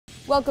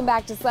Welcome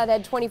back to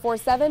Sledhead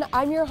 24/7.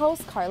 I'm your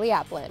host, Carly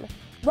Applin.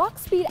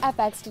 ROX Speed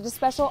FX did a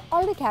special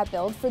Arctic Cat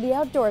build for the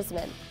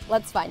outdoorsman.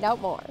 Let's find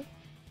out more.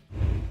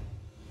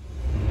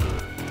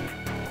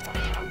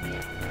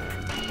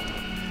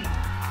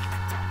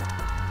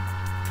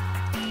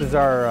 This is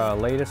our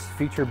latest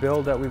feature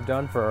build that we've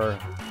done for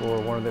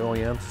one of the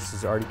OEMs. This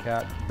is Arctic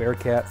Cat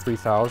Bearcat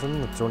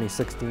 3000. It's only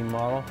 16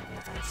 model,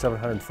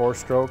 704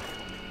 stroke.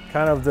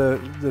 Kind of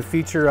the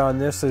feature on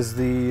this is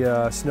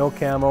the snow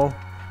camo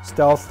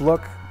stealth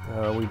look.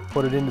 We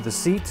put it into the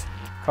seat,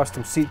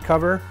 custom seat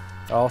cover.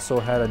 Also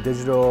had a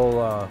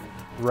digital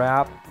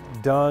wrap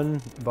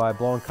done by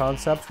Blown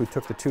Concepts. We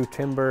took the two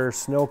timber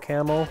snow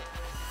camo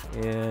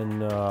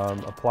and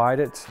applied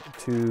it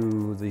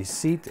to the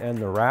seat and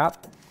the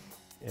wrap.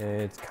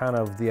 It's kind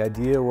of, the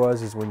idea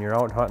is when you're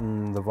out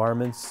hunting the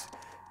varmints,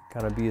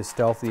 kind of be as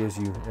stealthy as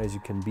you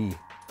can be.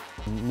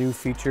 New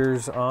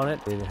features on it.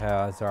 It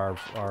has our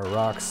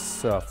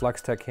ROX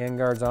Flex Tech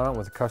handguards on it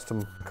with a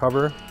custom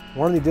cover.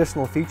 One of the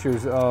additional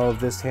features of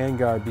this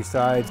handguard,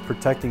 besides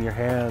protecting your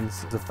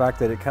hands, is the fact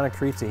that it kind of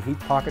creates a heat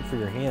pocket for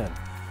your hand.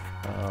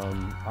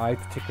 I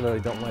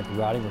particularly don't like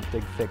riding with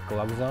big thick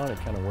gloves on. It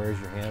kind of wears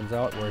your hands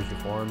out, wears your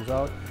forearms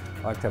out.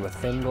 I like to have a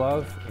thin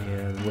glove,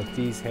 and with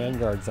these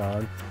handguards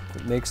on,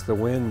 it makes the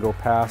wind go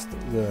past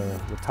the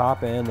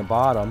top and the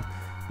bottom,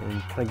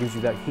 and kind of gives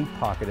you that heat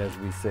pocket, as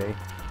we say,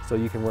 so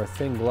you can wear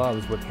thin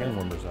gloves with hand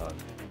warmers on.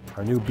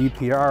 Our new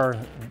BPR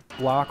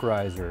block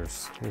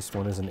risers. This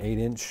one is an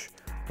 8-inch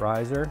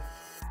riser.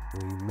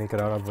 We make it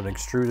out of an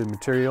extruded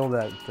material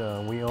that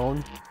we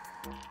own.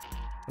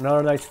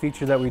 Another nice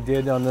feature that we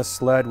did on this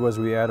sled was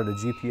we added a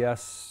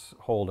GPS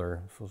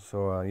holder.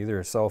 So either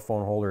a cell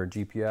phone holder or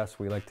GPS.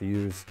 We like to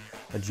use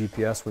a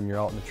GPS when you're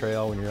out in the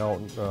trail, when you're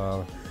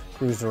out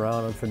cruising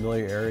around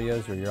unfamiliar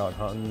areas, or you're out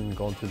hunting,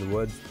 going through the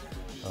woods.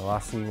 The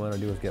last thing you want to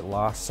do is get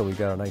lost, so we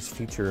got a nice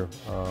feature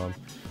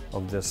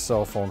of this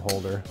cell phone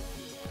holder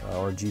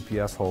or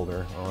GPS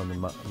holder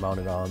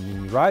mounted on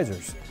the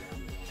risers.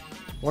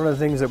 One of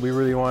the things that we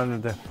really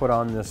wanted to put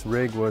on this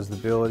rig was the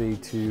ability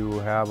to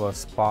have a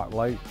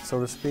spotlight, so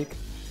to speak,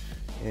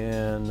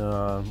 and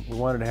we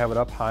wanted to have it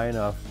up high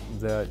enough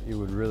that it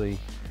would really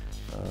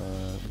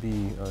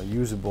be a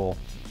usable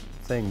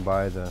thing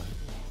by the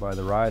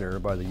rider,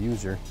 by the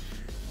user.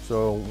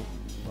 So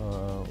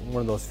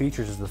one of those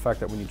features is the fact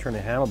that when you turn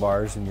the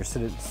handlebars in your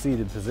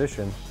seated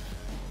position,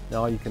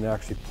 now you can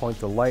actually point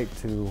the light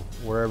to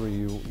wherever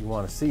you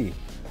want to see.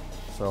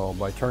 So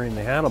by turning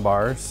the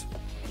handlebars,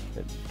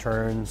 it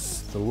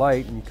turns the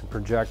light and you can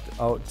project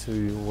out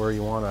to where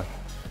you want to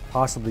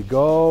possibly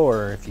go,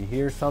 or if you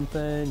hear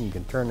something, you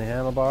can turn the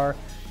handlebar,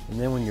 and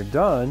then when you're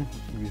done,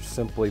 you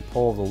simply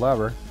pull the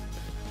lever,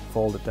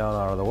 fold it down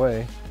out of the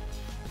way,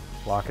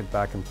 lock it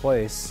back in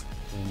place,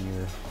 and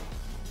you're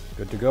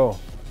good to go.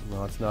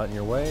 Now it's not in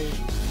your way.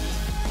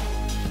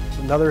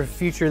 Another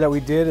feature that we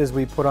did is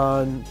we put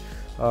on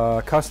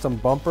a custom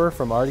bumper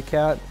from Arctic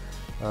Cat.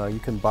 You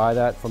can buy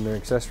that from their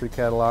accessory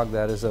catalog.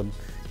 That is a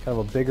kind of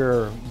a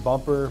bigger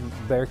bumper,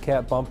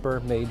 Bearcat bumper,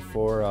 made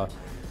for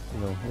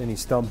any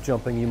stump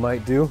jumping you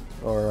might do,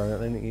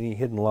 or any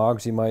hidden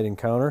logs you might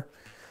encounter.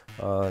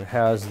 It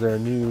has their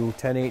new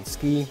 10/8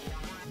 ski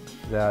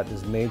that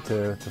is made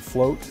to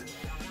float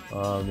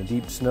on the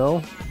deep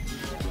snow.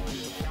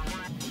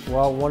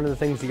 Well, one of the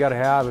things you got to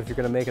have if you're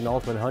going to make an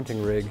ultimate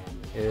hunting rig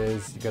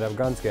is you got to have a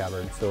gun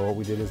scabbard. So what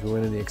we did is we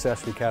went in the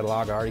accessory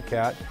catalog, Arctic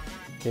Cat,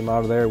 came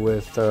out of there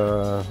with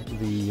the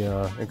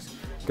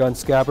gun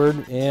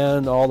scabbard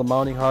and all the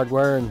mounting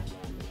hardware, and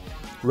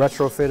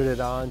retrofitted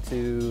it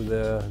onto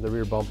the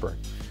rear bumper.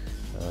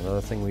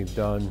 Another thing we've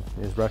done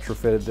is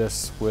retrofitted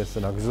this with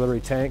an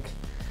auxiliary tank.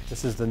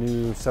 This is the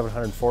new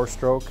 704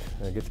 stroke,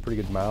 and it gets pretty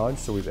good mileage,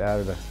 so we've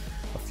added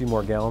a few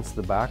more gallons to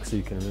the back so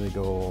you can really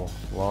go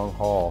long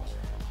haul,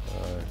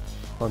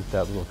 hunt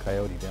that little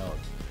coyote down.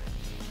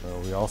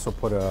 We also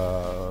put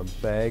a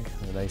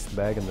nice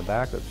bag in the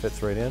back that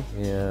fits right in,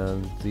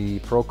 and the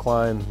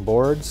Procline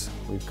boards,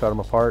 we've cut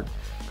apart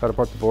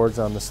the boards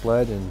on the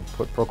sled and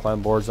put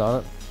Procline boards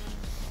on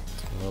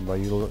it by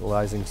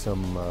utilizing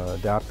some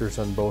adapters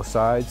on both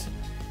sides.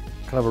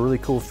 Kind of a really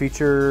cool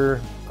feature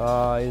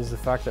is the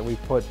fact that we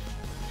put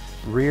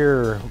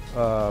rear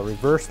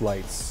reverse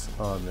lights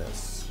on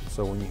this.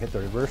 So when you hit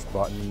the reverse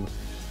button,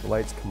 the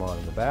lights come on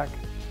in the back.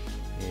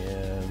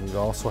 And we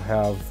also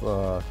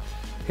have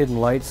hidden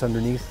lights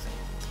underneath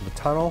the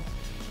tunnel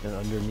and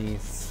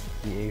underneath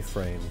the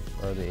A-frame,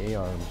 or the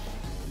A-arm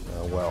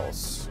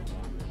wells.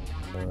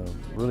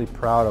 Really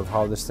proud of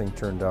how this thing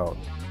turned out.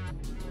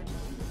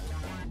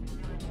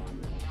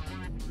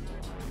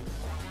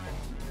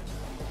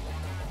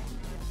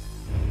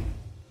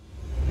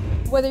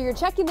 Whether you're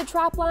checking the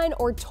trap line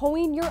or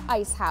towing your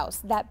ice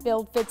house, that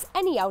build fits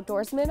any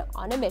outdoorsman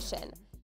on a mission.